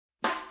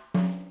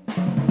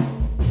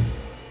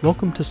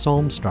Welcome to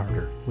Psalm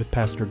Starter with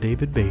Pastor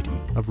David Beatty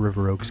of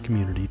River Oaks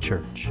Community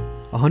Church.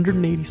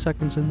 180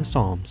 seconds in the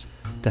Psalms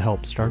to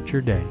help start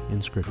your day in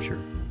Scripture.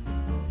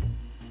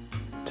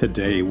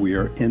 Today we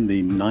are in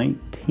the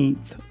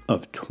 19th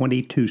of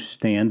 22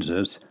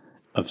 stanzas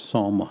of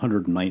Psalm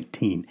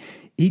 119.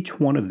 Each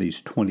one of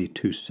these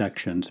 22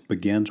 sections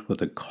begins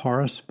with a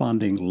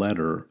corresponding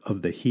letter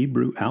of the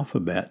Hebrew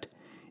alphabet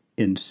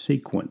in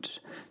sequence.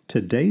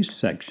 Today's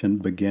section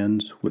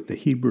begins with the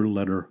Hebrew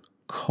letter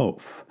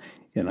Kof,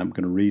 and I'm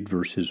going to read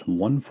verses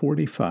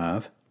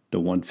 145 to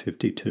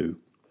 152.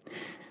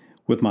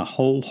 With my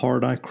whole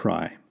heart I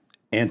cry,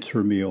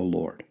 answer me, O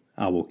Lord.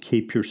 I will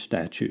keep your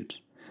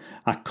statutes.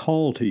 I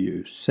call to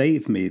you,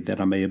 save me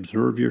that I may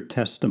observe your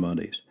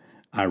testimonies.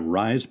 I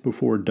rise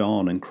before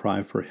dawn and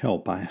cry for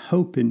help. I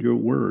hope in your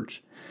words.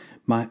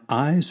 My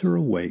eyes are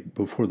awake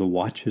before the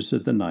watches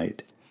of the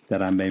night,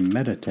 that I may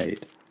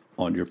meditate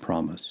on your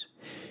promise.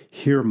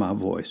 Hear my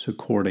voice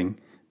according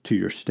to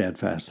your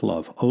steadfast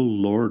love. O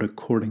Lord,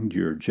 according to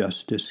your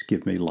justice,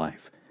 give me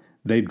life.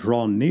 They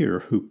draw near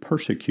who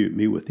persecute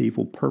me with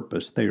evil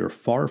purpose. They are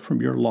far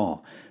from your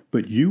law.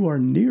 But you are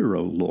near,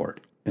 O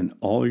Lord, and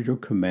all your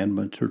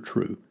commandments are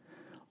true.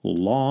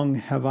 Long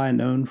have I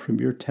known from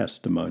your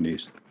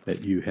testimonies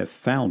that you have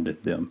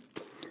founded them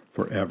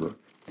forever.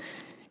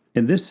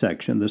 In this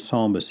section, the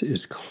psalmist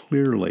is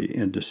clearly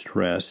in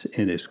distress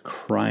and is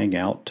crying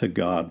out to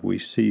God. We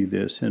see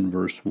this in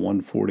verse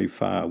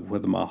 145.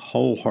 With my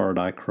whole heart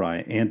I cry,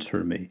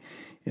 answer me.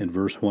 In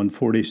verse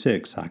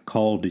 146, I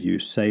call to you,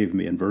 save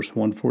me. In verse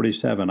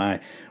 147,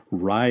 I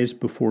rise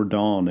before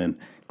dawn and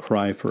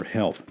cry for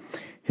help.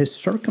 His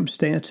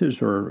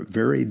circumstances are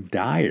very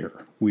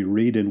dire. We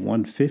read in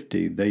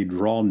 150, they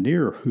draw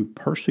near who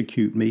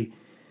persecute me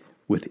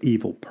with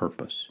evil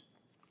purpose.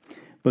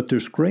 But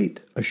there's great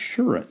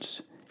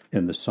assurance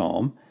in the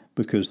psalm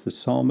because the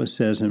psalmist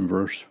says in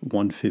verse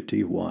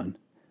 151,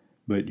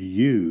 but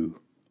you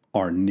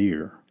are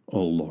near,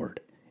 O Lord,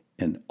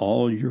 and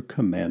all your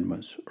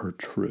commandments are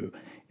true.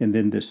 And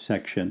then this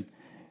section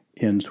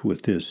ends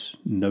with this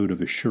note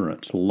of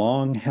assurance.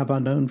 Long have I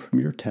known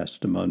from your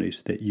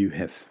testimonies that you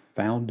have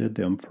founded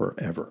them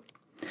forever.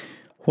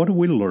 What do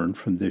we learn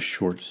from this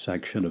short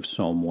section of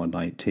Psalm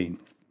 119?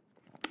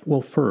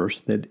 Well,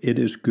 first, that it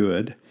is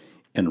good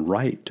and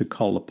right to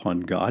call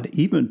upon God,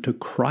 even to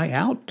cry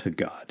out to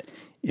God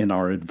in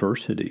our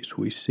adversities.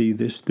 We see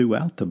this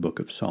throughout the book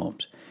of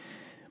Psalms.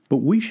 But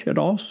we should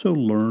also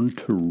learn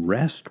to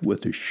rest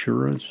with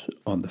assurance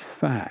on the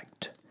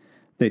fact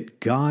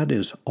that God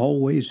is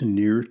always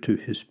near to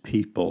his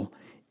people,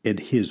 and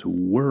his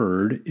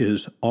word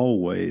is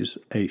always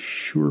a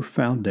sure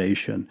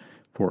foundation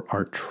for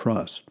our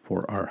trust,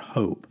 for our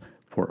hope,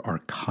 for our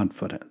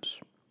confidence.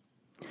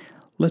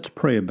 Let's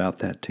pray about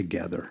that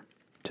together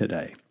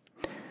today.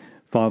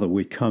 Father,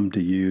 we come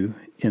to you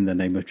in the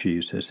name of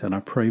Jesus, and I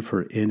pray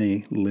for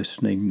any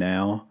listening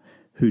now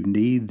who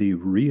need the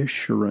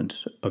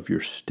reassurance of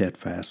your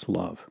steadfast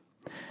love.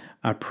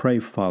 I pray,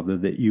 Father,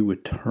 that you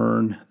would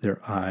turn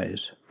their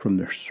eyes from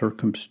their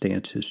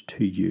circumstances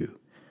to you.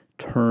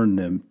 Turn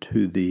them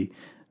to the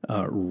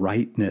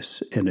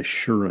rightness and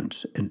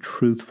assurance and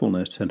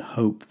truthfulness and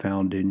hope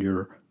found in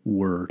your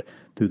word.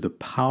 Through the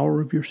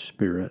power of your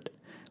Spirit,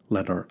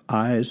 let our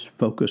eyes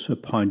focus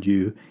upon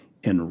you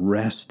and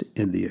rest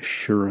in the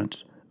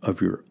assurance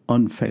of your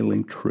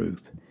unfailing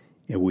truth.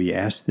 And we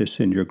ask this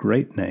in your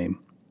great name.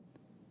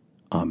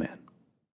 Amen.